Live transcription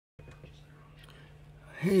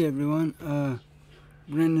Hey everyone,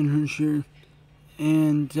 Brandon Hirsch here,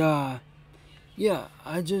 and yeah,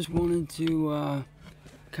 I just wanted to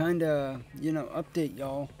kinda, update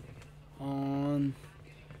y'all on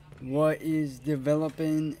what is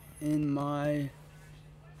developing in my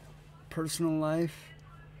personal life.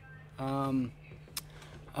 Um,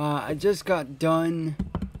 I just got done,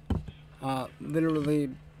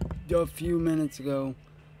 literally a few minutes ago,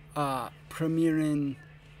 premiering,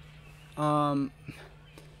 um,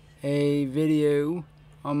 a video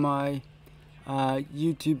on my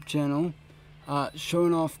YouTube channel,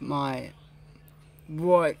 showing off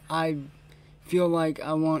what I feel like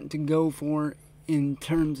I want to go for in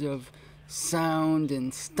terms of sound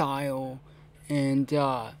and style, and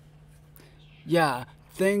yeah,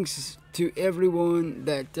 thanks to everyone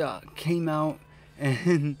that came out,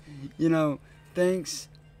 and thanks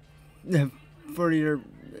for your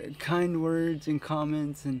kind words and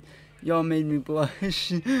comments, and y'all made me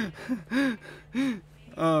blush.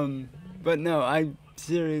 But no, I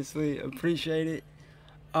seriously appreciate it.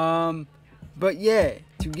 But yeah,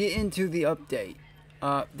 to get into the update,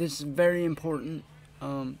 this is very important,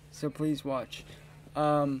 so please watch.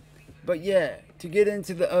 But yeah, to get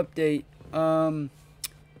into the update,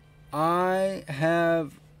 I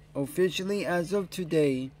have officially, as of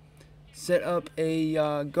today, set up a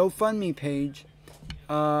GoFundMe page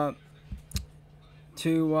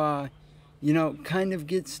to, kind of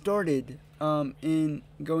get started in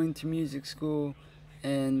going to music school,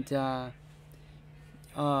 and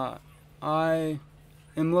I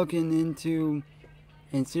am looking into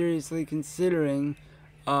and seriously considering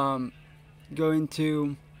going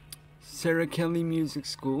to Sarah Kelly Music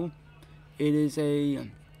School. It is a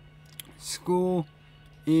school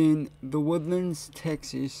in the Woodlands,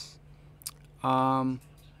 Texas.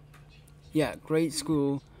 Yeah, great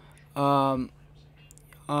school. Um,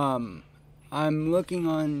 I'm looking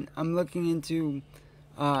into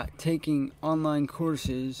taking online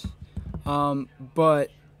courses, but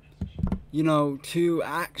to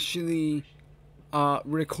actually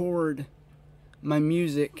record my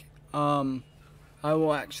music, I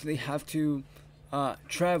will actually have to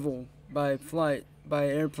travel by flight, by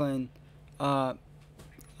airplane, to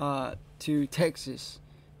Texas,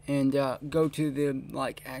 and go to the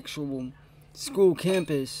actual school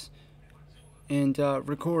campus and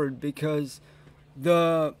record, because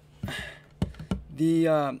the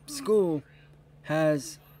school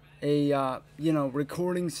has a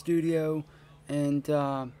recording studio, and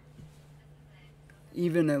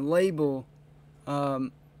even a label.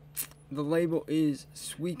 The label is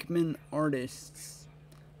Sweekman Artists.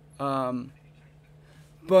 But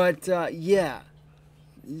yeah,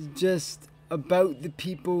 just about the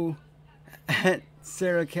people at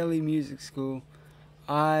Sarah Kelly Music School.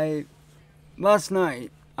 Last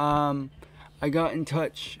night, I got in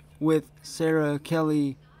touch with Sarah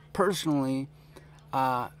Kelly personally.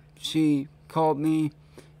 She called me,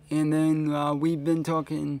 and then we've been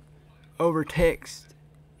talking over text,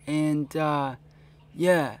 and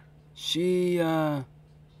yeah, she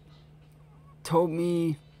told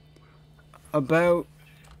me about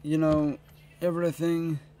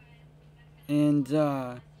everything, and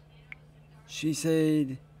she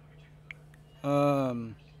said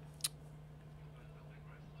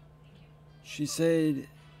she said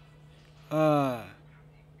hold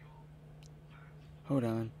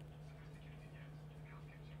on.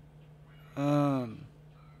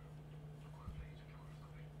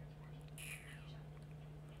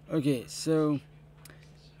 Okay, so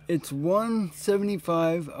it's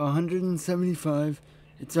 175.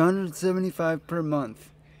 It's 175 per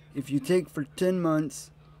month. If you take for 10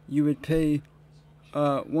 months, you would pay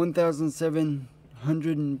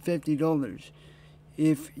 $1,750.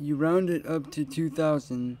 If you round it up to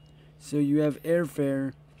 2,000, so you have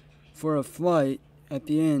airfare for a flight at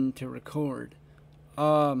the end to record.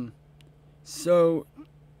 So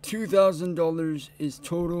 $2,000 is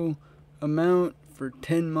total amount for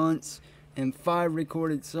 10 months and 5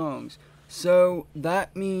 recorded songs. So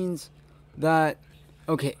that means that,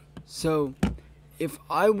 okay, so if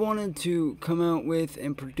I wanted to come out with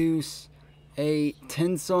and produce a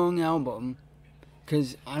 10-song album,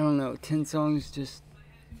 because I don't know, 10 songs just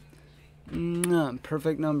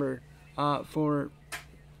perfect number for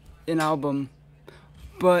an album.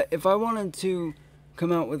 But if I wanted to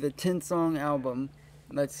come out with a 10-song album,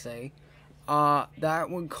 let's say, that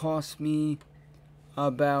would cost me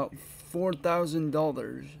about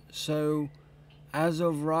 $4,000. So as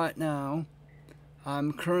of right now,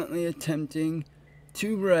 I'm currently attempting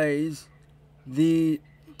to raise the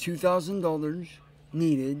 $2,000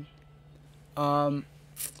 needed to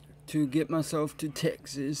get myself to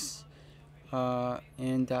Texas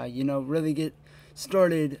and really get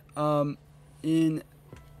started in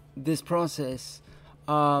this process.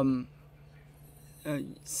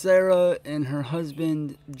 Sarah and her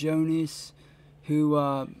husband Jonas,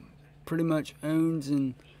 who pretty much owns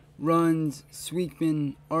and runs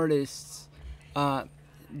Sweetman Artists,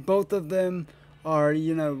 both of them are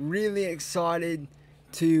really excited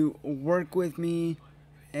to work with me,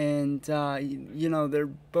 and they're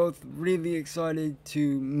both really excited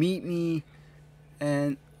to meet me,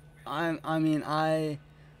 and I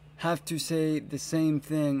have to say the same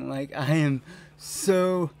thing. Like, I am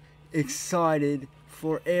so excited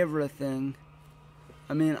for everything.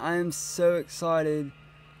 I am so excited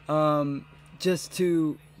just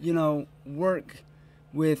to, work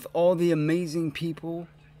with all the amazing people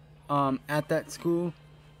at that school.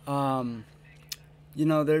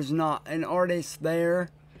 There's not an artist there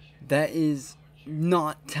that is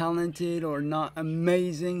not talented or not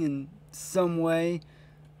amazing in some way.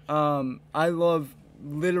 I love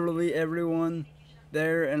literally everyone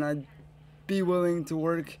there, and I'd be willing to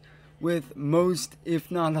work with most, if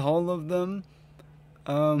not all of them,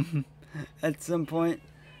 at some point.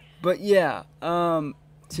 But yeah,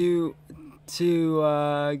 to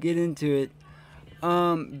get into it,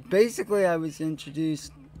 basically I was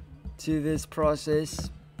introduced to this process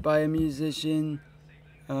by a musician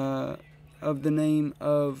of the name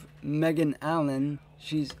of Megan Allen.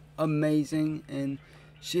 She's amazing, and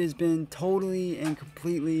she has been totally and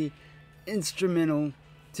completely instrumental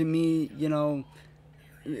to me,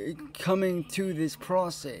 coming to this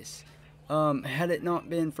process. Had it not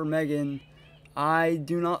been for Megan, I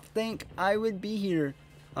do not think I would be here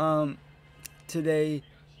today,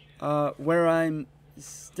 where I'm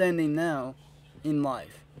standing now in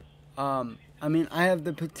life. I have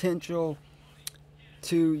the potential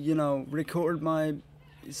to, record my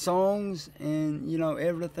songs and,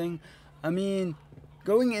 everything.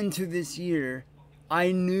 Going into this year,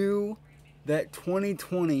 I knew that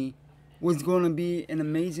 2020 was going to be an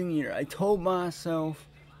amazing year. I told myself,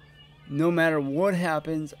 no matter what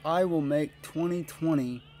happens, I will make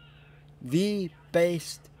 2020 the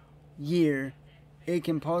best year it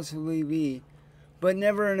can possibly be. But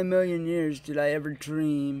never in a million years did I ever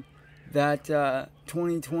dream that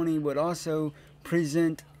 2020 would also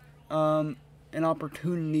present an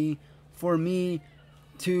opportunity for me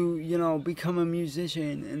to, become a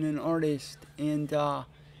musician and an artist, and,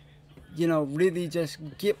 really just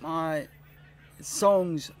get my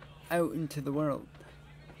songs out into the world.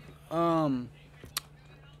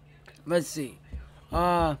 Let's see.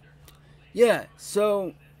 Yeah,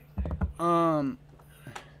 so, let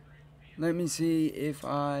me see if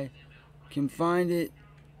I can find it.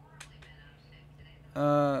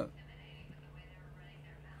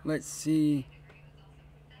 Let's see.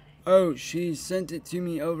 Oh, she sent it to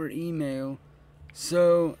me over email.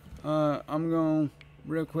 So, I'm going,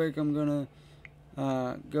 real quick, I'm going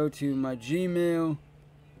to go to my Gmail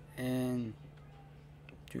and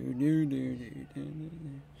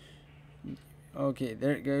okay,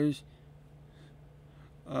 there it goes.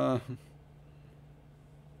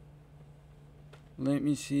 Let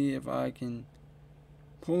me see if I can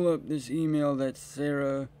pull up this email that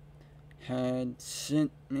Sarah had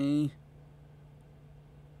sent me.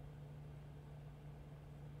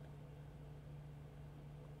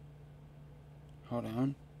 Hold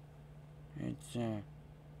on. It's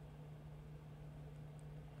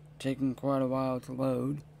taking quite a while to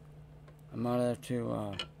load. I might have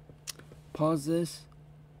to pause this.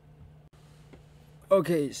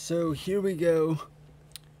 Okay, so here we go.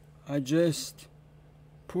 I just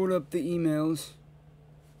pulled up the emails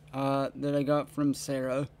that I got from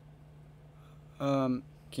Sarah.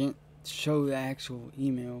 Can't show the actual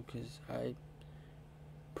email because I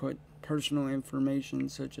put personal information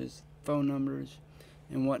such as phone numbers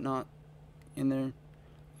and whatnot in there.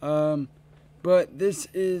 But this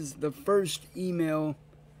is the first email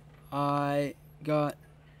I got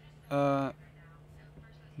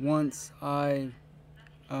once I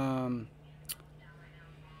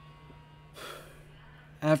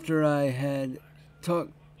after I had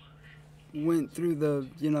went through the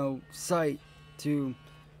site to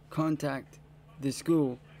contact the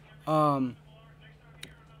school.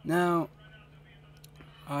 Now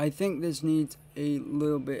I think this needs a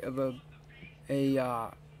little bit of a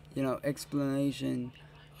explanation.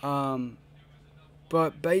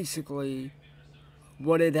 But basically,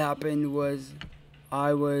 what had happened was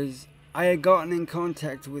I had gotten in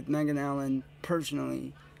contact with Megan Allen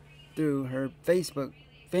personally through her Facebook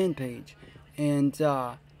fan page, and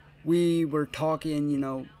we were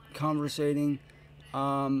talking, conversating,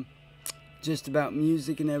 just about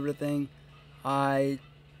music and everything. I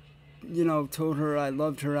told her I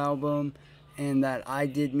loved her album and that I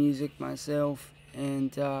did music myself,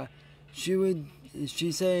 and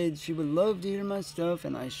she said she would love to hear my stuff,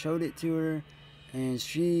 and I showed it to her, and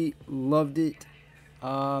she loved it.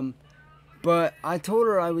 But I told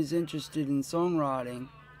her I was interested in songwriting,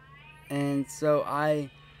 and so I,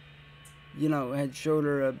 had showed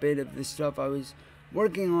her a bit of the stuff I was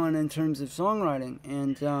working on in terms of songwriting,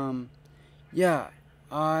 and yeah,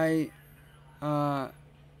 I, uh,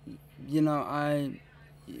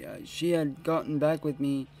 she had gotten back with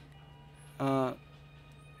me. Well,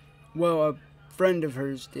 a friend of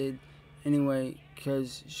hers did, anyway,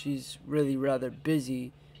 because she's really rather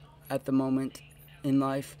busy at the moment in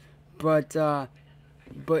life. But her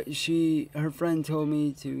friend told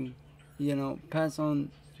me to, pass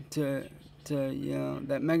on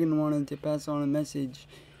that Megan wanted to pass on a message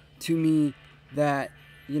to me that,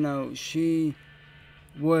 she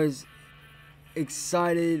was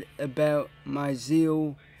excited about my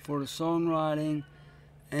zeal for songwriting,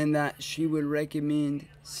 and that she would recommend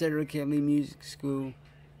Cedar Kelly Music School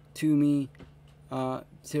to me to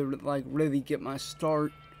really get my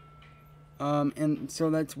start. And so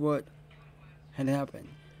that's what had happened.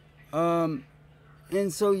 And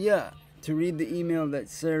so yeah, to read the email that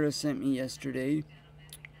Sarah sent me yesterday,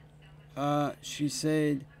 she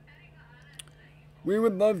said, "We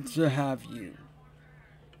would love to have you.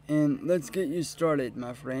 And let's get you started,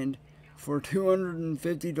 my friend. For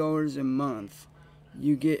 $250 a month,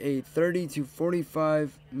 you get a 30 to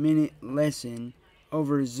 45 minute lesson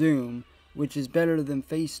over Zoom, which is better than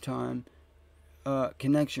FaceTime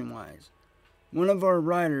connection-wise. One of our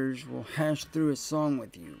writers will hash through a song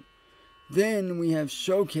with you. Then we have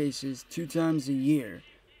showcases 2 times a year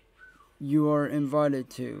you are invited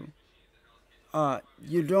to.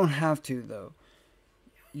 You don't have to, though.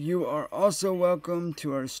 You are also welcome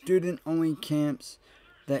to our student-only camps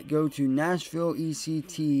that go to Nashville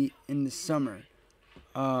ECT in the summer.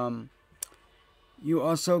 You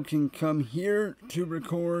also can come here to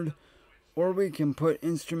record, or we can put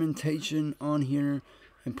instrumentation on here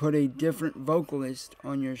and put a different vocalist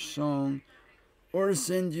on your song, or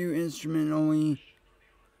send you instrument only,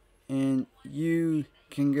 and you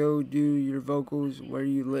can go do your vocals where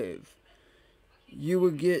you live. You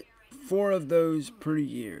will get 4 of those per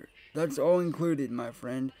year. That's all included, my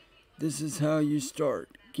friend. This is how you start.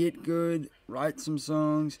 Get good, write some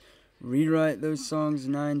songs, rewrite those songs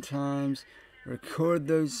 9 times, record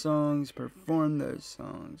those songs, perform those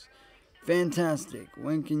songs. Fantastic.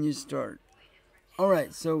 When can you start?"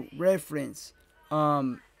 Alright, so reference,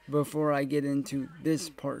 before I get into this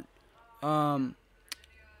part.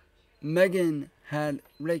 Megan had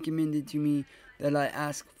recommended to me that I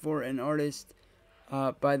ask for an artist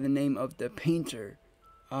by the name of The Painter.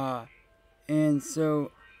 And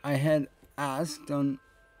so I had asked on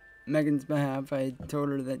Megan's behalf. I had told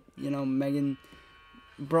her that, Megan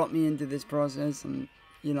brought me into this process, and,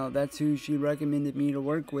 that's who she recommended me to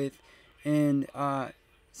work with. And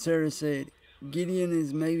Sarah said, "Gideon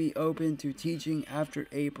is maybe open to teaching after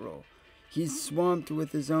April. He's swamped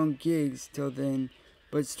with his own gigs till then,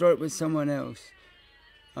 but start with someone else."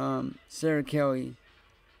 Sarah Kelly.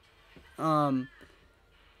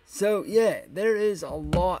 So yeah, there is a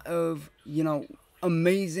lot of,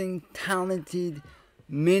 amazing, talented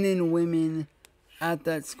men and women at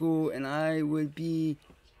that school, and I would be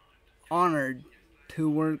honored to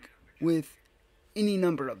work with any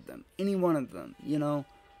number of them, any one of them,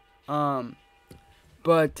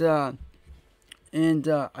 But I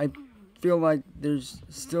feel like there's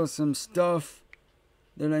still some stuff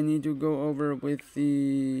that I need to go over with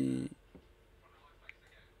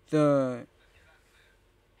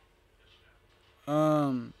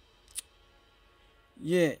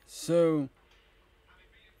yeah, so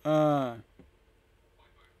I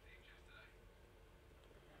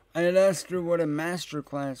had asked her what a master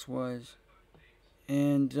class was,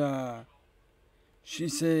 and she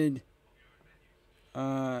said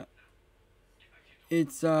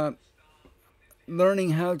it's learning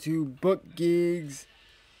how to book gigs,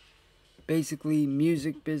 basically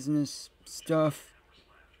music business stuff.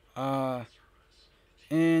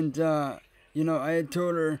 And I had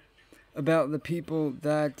told her about the people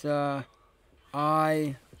that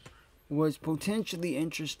I was potentially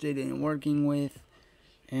interested in working with,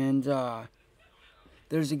 and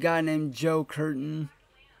there's a guy named Joe Curtin.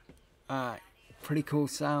 Pretty cool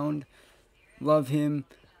sound, love him.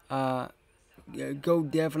 Go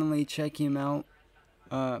definitely check him out.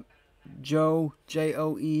 Joe,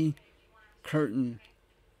 Joe Curtin, Curtin.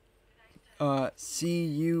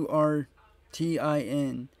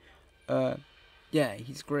 Yeah,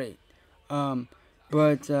 he's great.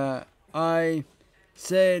 But I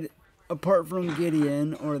said, apart from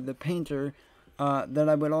Gideon or the painter, that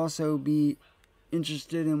I would also be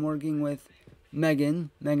interested in working with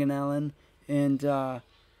Megan Allen, and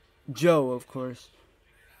Joe, of course.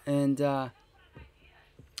 And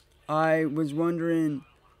I was wondering,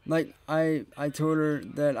 like, I told her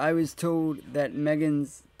that I was told that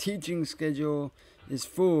Megan's teaching schedule is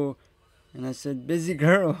full, and I said, busy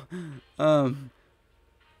girl.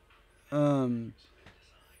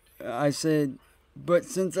 I said, but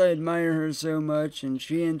since I admire her so much and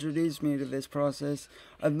she introduced me to this process,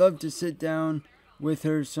 I'd love to sit down with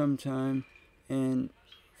her sometime and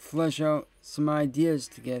flesh out some ideas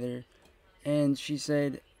together. And she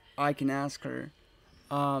said, I can ask her.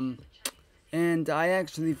 And I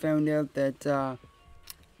actually found out that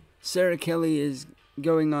Sarah Kelly is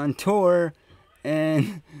going on tour,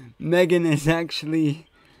 and Megan is actually,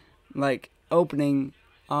 like, opening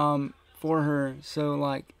for her. So,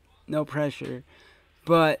 like, no pressure.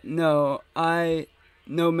 But no, I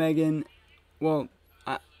know Megan. Well,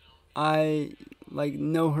 I like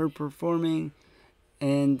know her performing,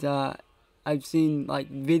 and I've seen like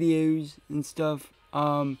videos and stuff.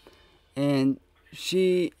 And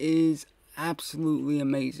she is absolutely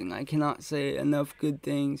amazing. I cannot say enough good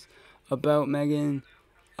things about Megan.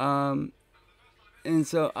 And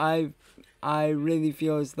so I really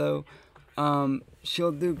feel as though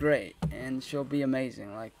she'll do great and she'll be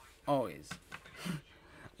amazing, like always.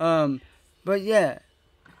 But yeah.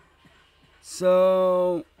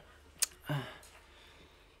 So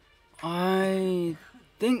I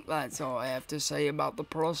think that's all I have to say about the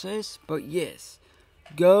process. But yes,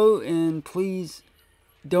 go and please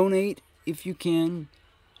donate if you can.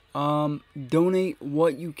 Donate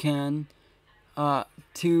what you can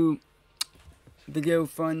to the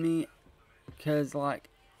GoFundMe, because like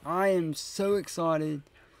I am so excited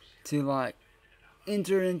to like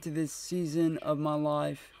enter into this season of my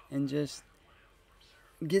life and just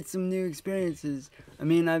get some new experiences. I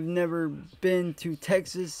mean, I've never been to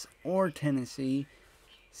Texas or Tennessee,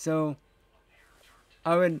 so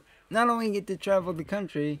I would not only get to travel the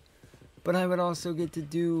country, but I would also get to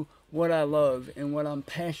do what I love and what I'm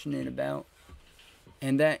passionate about,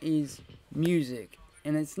 and that is music.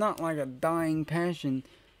 And it's not like a dying passion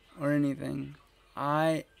or anything.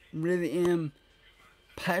 I really am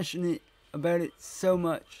passionate about it so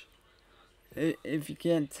much, if you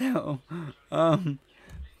can't tell.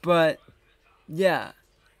 But yeah,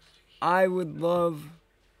 I would love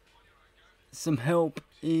some help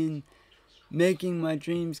in making my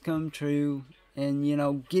dreams come true, and you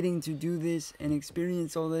know, getting to do this and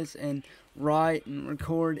experience all this and write and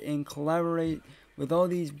record and collaborate with all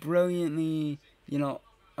these brilliantly, you know,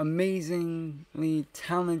 amazingly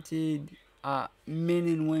talented men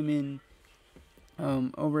and women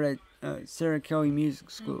over at Sarah Kelly Music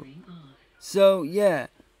School. So yeah,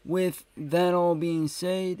 with that all being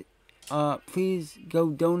said, please go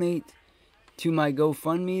donate to my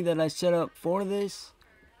GoFundMe that I set up for this.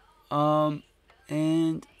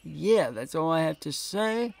 And yeah, that's all I have to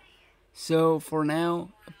say. So for now,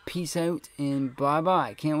 peace out and bye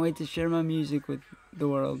bye. Can't wait to share my music with the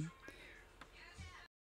world.